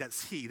 Surely,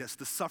 that's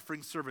the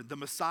suffering servant, the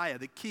Messiah,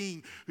 the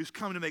King who's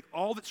come to make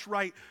all that's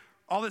right,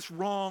 all that's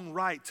wrong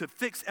right, to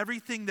fix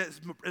everything that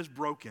is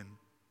broken.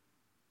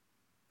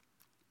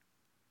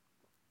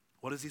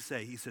 What does he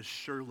say? He says,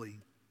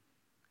 surely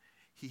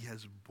he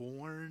has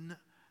borne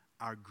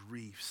our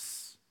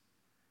griefs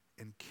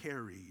and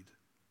carried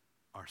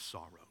our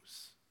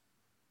sorrows.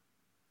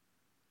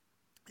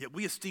 Yet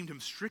we esteemed him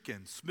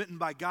stricken, smitten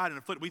by God, and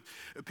afflicted.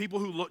 People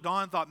who looked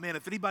on thought, man,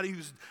 if anybody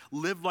who's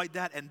lived like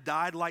that and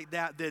died like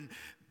that, then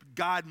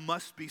God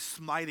must be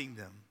smiting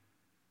them.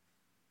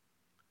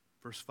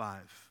 Verse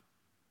 5,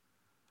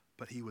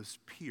 but he was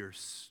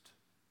pierced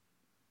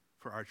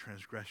for our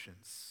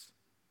transgressions.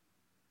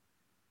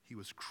 He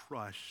was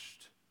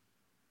crushed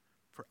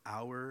for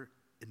our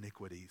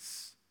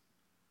iniquities.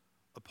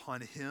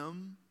 Upon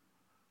him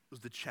was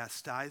the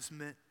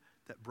chastisement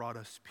that brought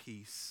us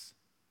peace,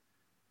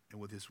 and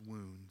with his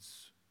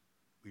wounds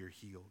we are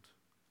healed.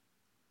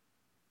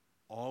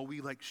 All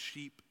we like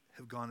sheep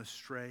have gone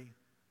astray.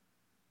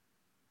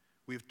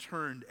 We have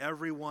turned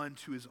everyone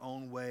to his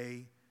own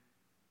way,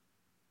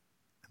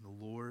 and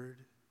the Lord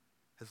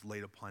has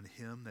laid upon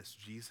him, that's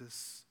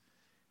Jesus,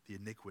 the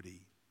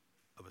iniquity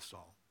of us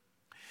all.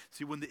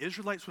 See, when the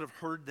Israelites would have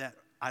heard that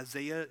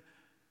Isaiah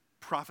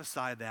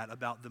prophesy that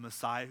about the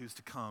Messiah who's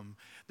to come,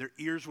 their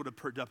ears would have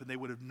perked up and they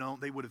would have known,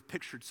 they would have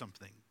pictured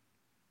something.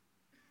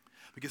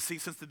 Because see,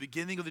 since the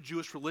beginning of the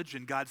Jewish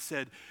religion, God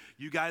said,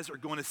 you guys are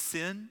going to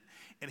sin,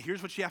 and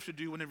here's what you have to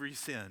do whenever you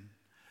sin.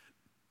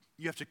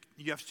 You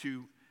have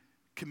to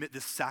commit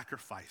this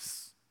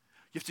sacrifice.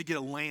 You have to get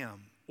a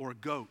lamb or a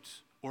goat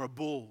or a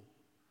bull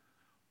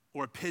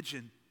or a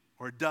pigeon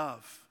or a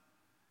dove,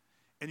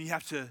 and you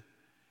have to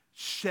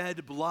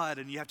shed blood,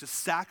 and you have to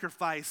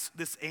sacrifice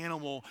this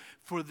animal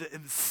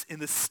in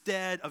the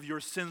stead of your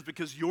sins,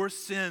 because your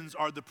sins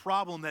are the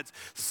problem that's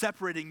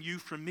separating you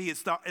from me.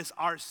 It's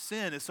our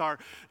sin. It's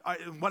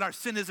what our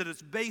sin is at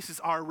its base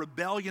is our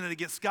rebellion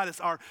against God. It's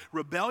our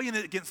rebellion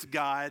against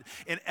God,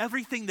 and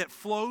everything that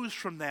flows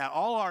from that,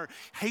 all our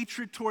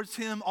hatred towards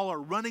him, all our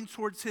running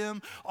towards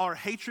him, all our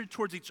hatred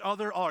towards each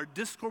other, all our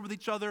discord with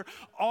each other,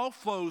 all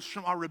flows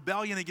from our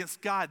rebellion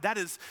against God. That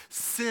is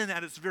sin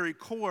at its very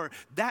core.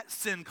 That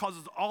sin causes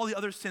all the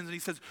other sins. And he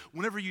says,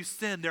 whenever you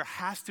sin, there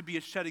has to be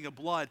a shedding of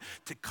blood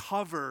to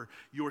cover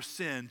your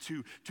sin,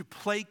 to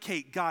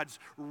placate God's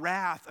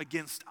wrath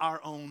against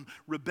our own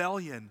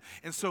rebellion.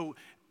 And so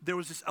there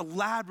was this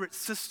elaborate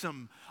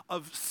system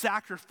of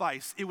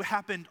sacrifice. It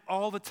happened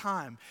all the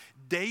time.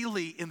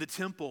 Daily in the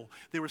temple,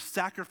 they were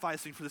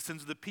sacrificing for the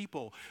sins of the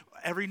people.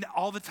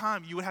 All the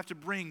time, you would have to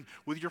bring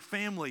with your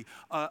family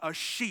a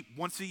sheep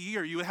once a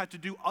year. You would have to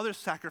do other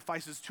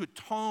sacrifices to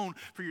atone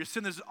for your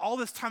sin. All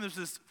this time, there's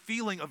this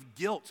feeling of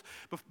guilt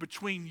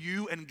between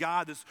you and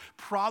God, this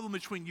problem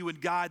between you and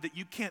God that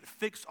you can't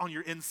fix on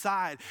your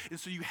inside. And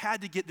so you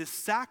had to get this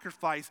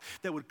sacrifice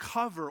that would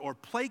cover or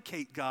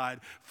placate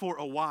God for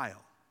a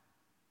while.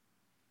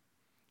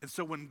 And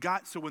so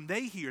when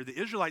they hear, the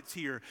Israelites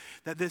hear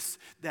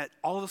that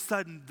all of a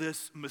sudden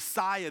this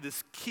Messiah,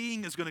 this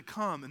king is going to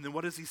come, and then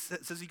what does he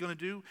says he's going to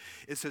do?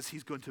 It says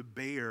he's going to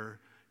bear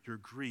your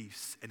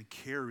griefs and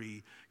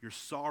carry your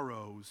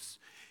sorrows.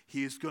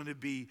 He is going to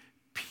be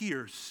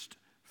pierced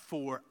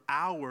for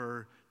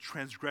our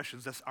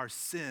transgressions, that's our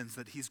sins,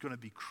 that he's going to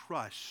be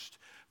crushed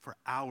for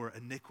our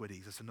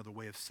iniquities. That's another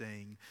way of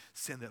saying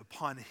sin, that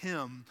upon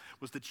him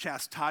was the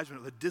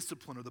chastisement or the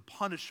discipline or the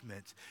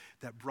punishment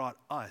that brought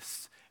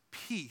us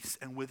peace,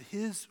 and with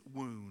his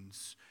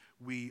wounds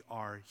we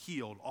are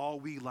healed. All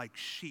we like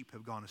sheep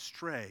have gone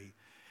astray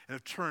and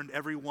have turned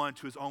everyone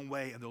to his own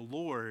way, and the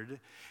Lord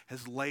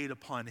has laid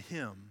upon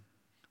him.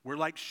 We're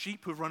like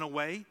sheep who've run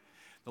away.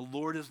 The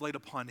Lord has laid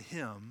upon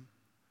him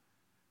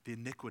the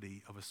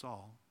iniquity of us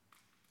all.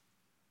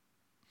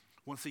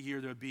 Once a year,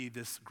 there would be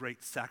this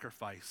great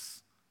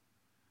sacrifice,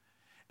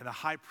 and the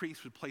high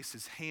priest would place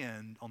his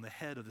hand on the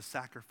head of the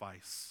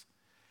sacrifice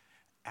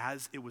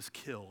as it was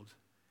killed,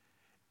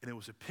 and it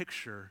was a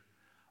picture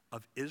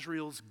of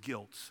Israel's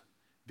guilt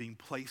being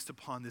placed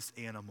upon this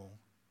animal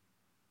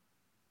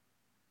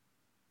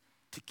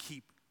to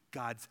keep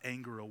God's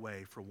anger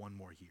away for one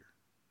more year.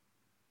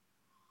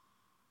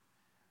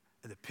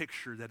 And the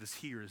picture that is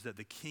here is that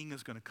the king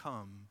is going to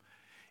come,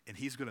 and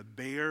he's going to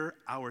bear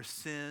our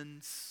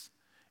sins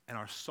and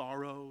our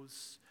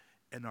sorrows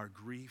and our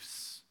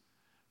griefs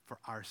for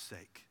our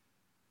sake.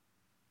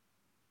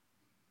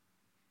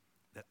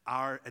 That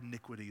our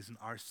iniquities and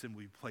our sin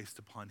will be placed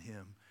upon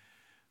him.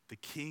 The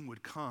king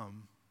would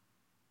come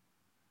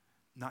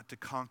not to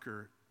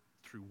conquer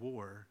through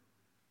war,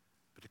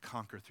 but to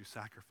conquer through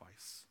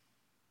sacrifice.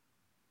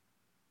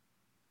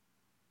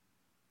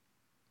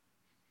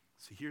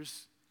 See,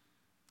 here's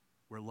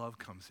where love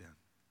comes in.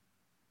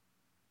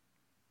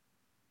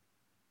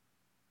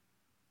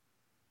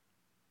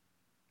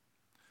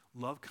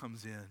 Love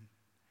comes in,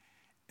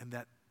 and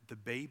that the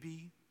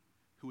baby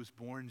who was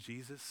born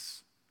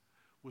Jesus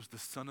was the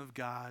Son of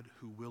God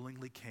who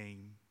willingly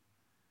came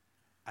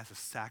as a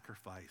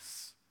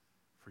sacrifice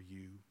for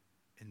you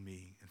and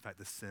me, in fact,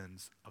 the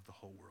sins of the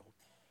whole world.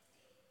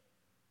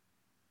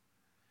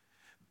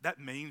 That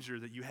manger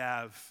that you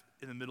have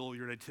in the middle of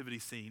your nativity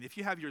scene, if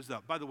you have yours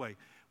up, by the way,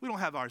 we don't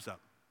have ours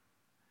up.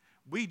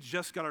 We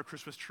just got our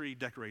Christmas tree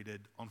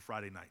decorated on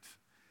Friday night.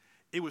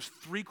 It was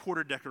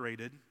 3/4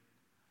 decorated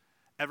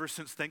ever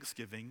since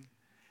Thanksgiving,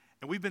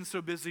 and we've been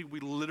so busy, we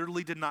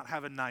literally did not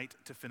have a night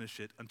to finish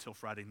it until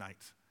Friday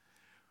night.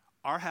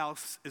 Our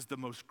house is the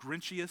most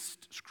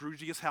grinchiest,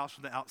 Scroogiest house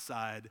from the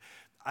outside.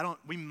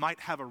 We might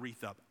have a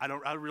wreath up. I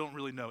don't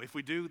really know. If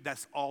we do,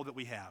 that's all that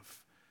we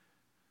have.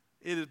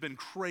 It has been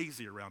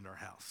crazy around our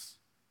house.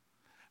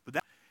 But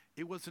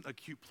it wasn't a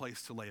cute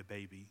place to lay a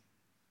baby.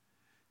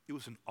 It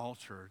was an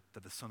altar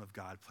that the Son of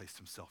God placed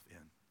himself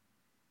in.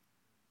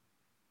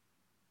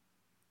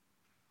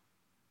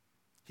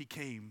 He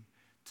came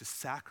to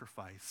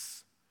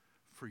sacrifice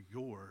for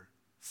your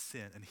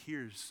sin. And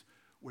here's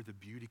where the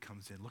beauty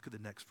comes in. Look at the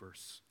next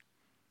verse.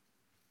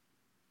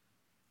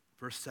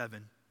 Verse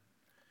 7.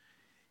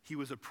 He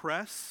was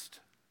oppressed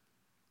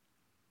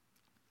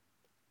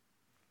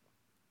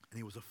and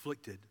he was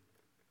afflicted.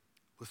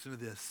 Listen to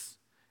this.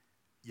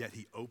 Yet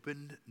he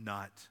opened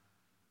not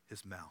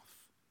his mouth.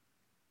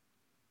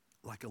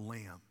 Like a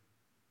lamb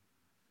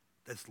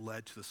that's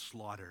led to the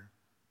slaughter,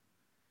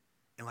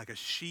 and like a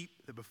sheep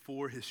that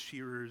before his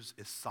shearers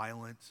is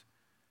silent,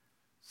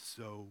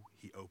 so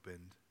he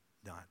opened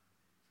not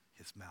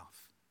his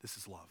mouth. This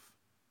is love.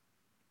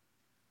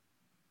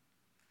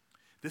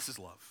 This is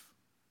love.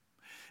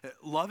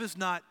 Love is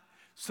not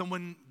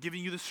someone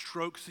giving you the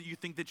strokes that you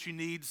think that you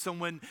need,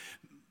 someone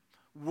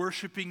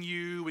worshiping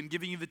you and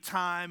giving you the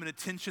time and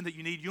attention that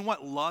you need. You know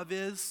what love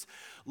is?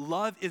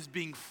 Love is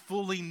being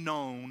fully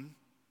known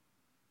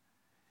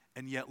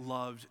and yet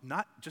loved,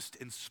 not just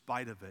in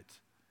spite of it,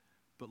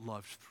 but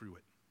loved through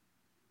it.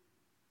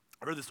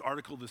 I read this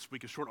article this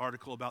week, a short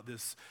article about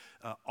this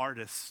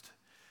artist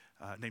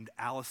named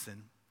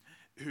Allison,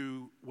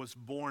 who was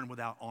born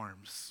without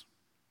arms.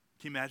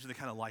 Can you imagine the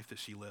kind of life that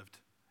she lived?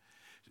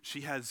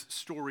 She has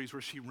stories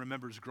where she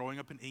remembers growing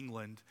up in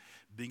England,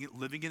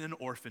 living in an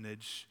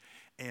orphanage,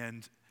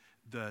 and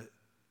the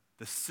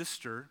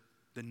sister,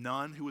 the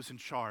nun who was in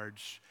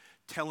charge,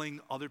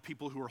 telling other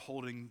people who were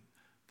holding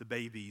the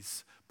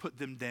babies, put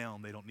them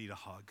down, they don't need a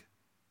hug.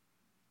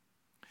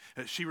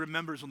 She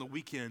remembers on the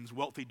weekends,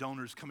 wealthy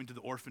donors coming to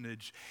the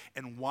orphanage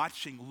and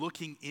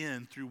looking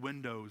in through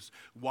windows,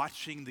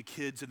 watching the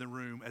kids in the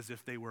room as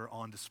if they were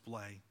on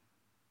display.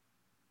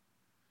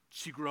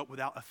 She grew up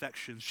without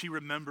affection. She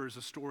remembers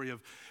a story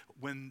of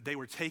when they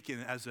were taken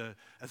as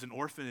an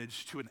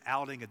orphanage to an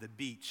outing at the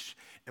beach,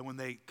 and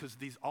because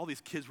all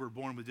these kids were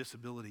born with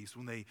disabilities,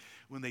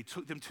 when they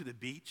took them to the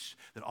beach,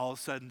 that all of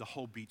a sudden the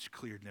whole beach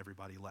cleared and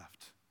everybody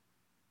left.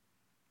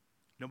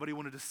 Nobody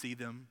wanted to see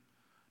them.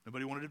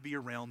 Nobody wanted to be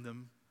around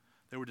them.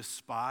 They were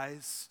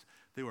despised.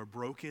 They were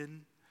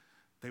broken.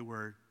 They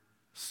were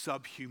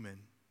subhuman.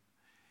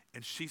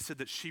 And she said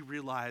that she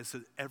realized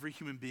that every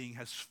human being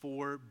has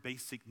 4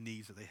 basic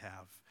needs that they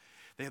have.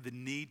 They have the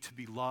need to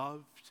be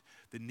loved,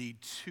 the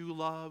need to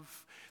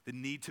love, the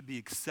need to be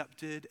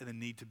accepted, and the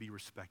need to be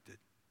respected.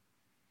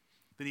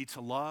 The need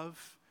to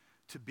love,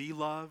 to be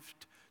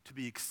loved, to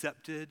be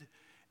accepted,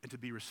 and to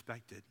be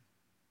respected.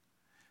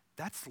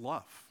 That's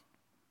love.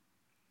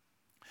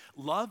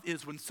 Love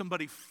is when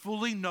somebody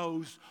fully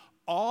knows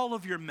all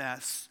of your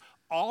mess,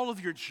 all of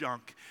your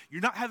junk.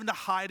 You're not having to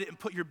hide it and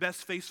put your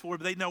best face forward,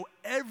 but they know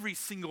every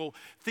single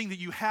thing that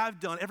you have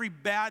done, every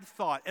bad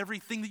thought,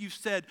 everything that you've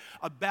said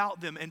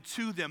about them and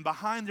to them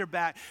behind their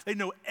back. They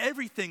know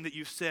everything that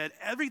you've said,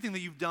 everything that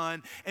you've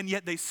done, and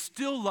yet they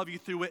still love you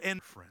through it.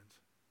 And friend.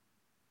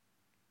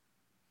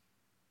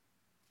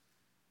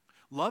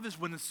 Love is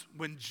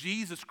when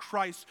Jesus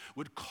Christ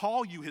would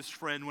call you his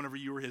friend whenever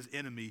you were his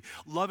enemy.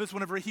 Love is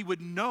whenever he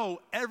would know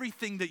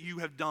everything that you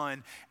have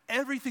done,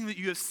 everything that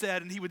you have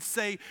said, and he would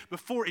say,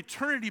 before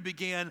eternity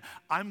began,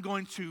 I'm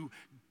going to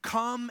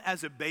come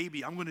as a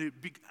baby. I'm going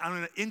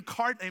to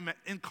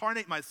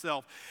incarnate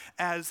myself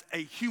as a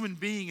human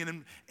being,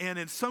 and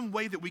in some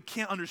way that we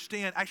can't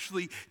understand,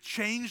 actually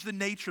change the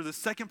nature of the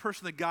second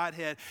person of the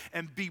Godhead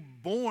and be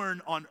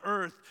born on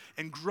earth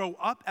and grow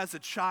up as a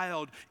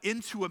child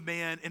into a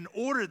man in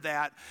order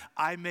that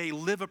I may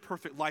live a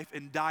perfect life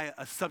and die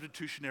a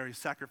substitutionary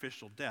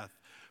sacrificial death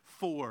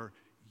for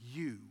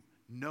you,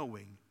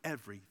 knowing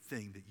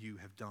everything that you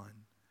have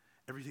done,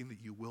 everything that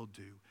you will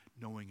do,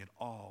 knowing it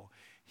all.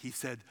 He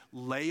said,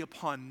 lay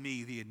upon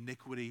me the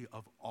iniquity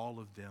of all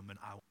of them, and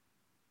I will.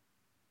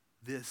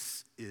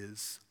 This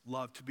is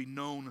love, to be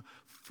known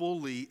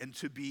fully and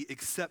to be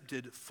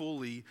accepted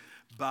fully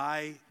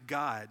by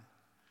God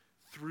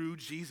through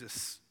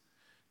Jesus.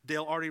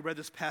 Dale already read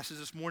this passage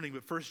this morning,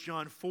 but 1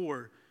 John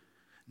 4,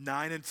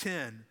 9 and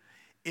 10.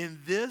 In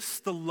this,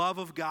 the love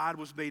of God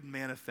was made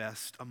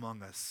manifest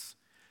among us.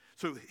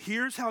 So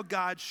here's how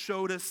God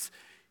showed us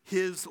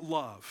his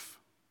love.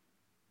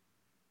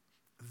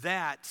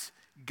 That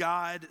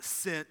God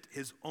sent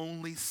his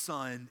only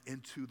Son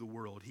into the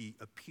world. He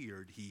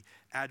appeared, he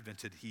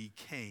advented, he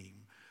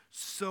came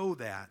so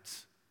that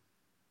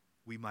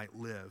we might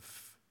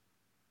live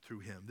through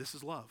him. This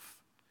is love.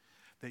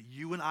 That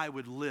you and I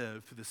would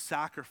live through the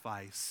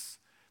sacrifice,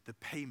 the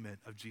payment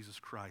of Jesus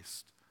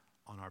Christ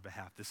on our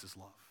behalf. This is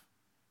love.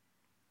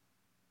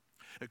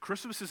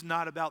 Christmas is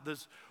not about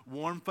this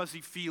warm,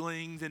 fuzzy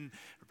feelings and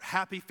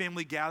happy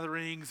family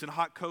gatherings and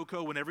hot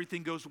cocoa when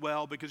everything goes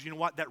well, because you know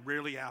what? That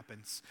rarely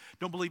happens.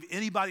 Don't believe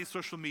anybody's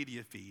social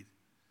media feed.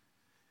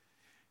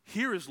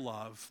 Here is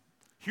love.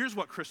 Here's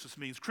what Christmas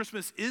means.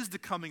 Christmas is the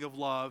coming of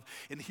love,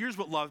 and here's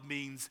what love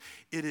means.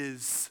 It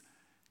is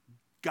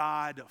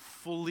God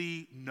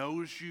fully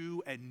knows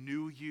you and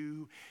knew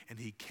you, and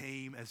he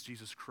came as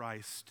Jesus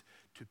Christ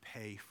to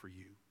pay for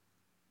you,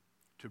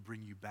 to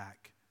bring you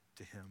back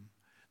to him,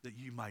 that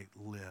you might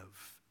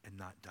live and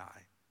not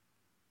die.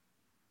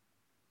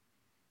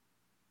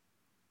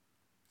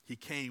 He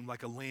came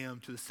like a lamb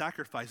to the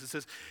sacrifice.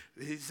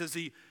 He says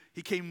he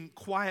came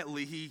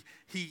quietly.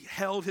 He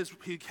held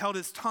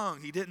his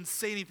tongue. He didn't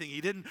say anything. He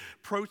didn't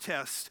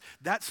protest.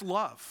 That's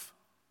love.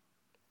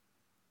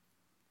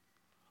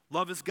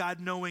 Love is God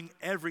knowing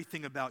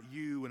everything about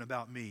you and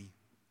about me.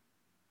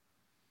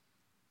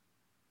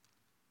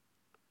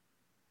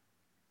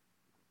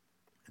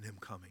 And him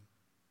coming.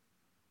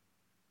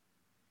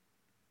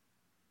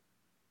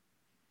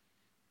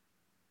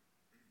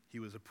 He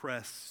was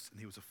oppressed and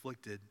he was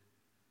afflicted,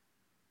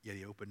 yet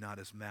he opened not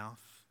his mouth.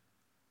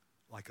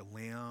 Like a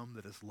lamb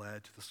that is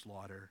led to the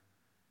slaughter,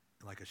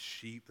 and like a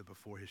sheep that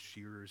before his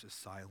shearers is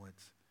silent,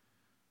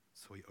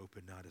 so he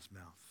opened not his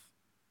mouth.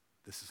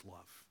 This is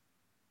love.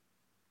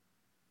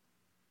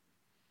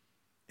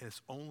 And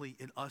it's only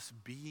in us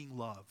being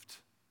loved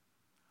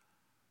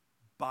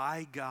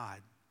by God,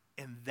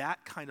 and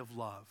that kind of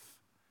love,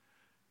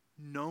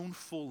 known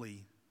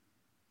fully,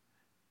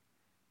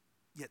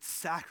 yet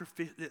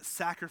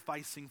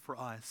sacrificing for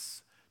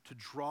us to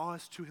draw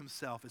us to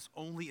himself. It's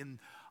only in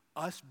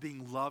us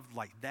being loved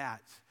like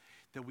that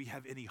we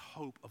have any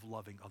hope of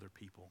loving other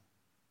people.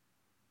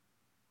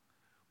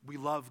 We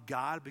love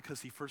God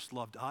because he first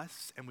loved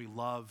us, and we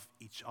love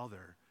each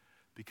other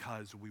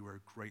because we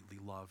were greatly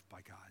loved by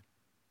God.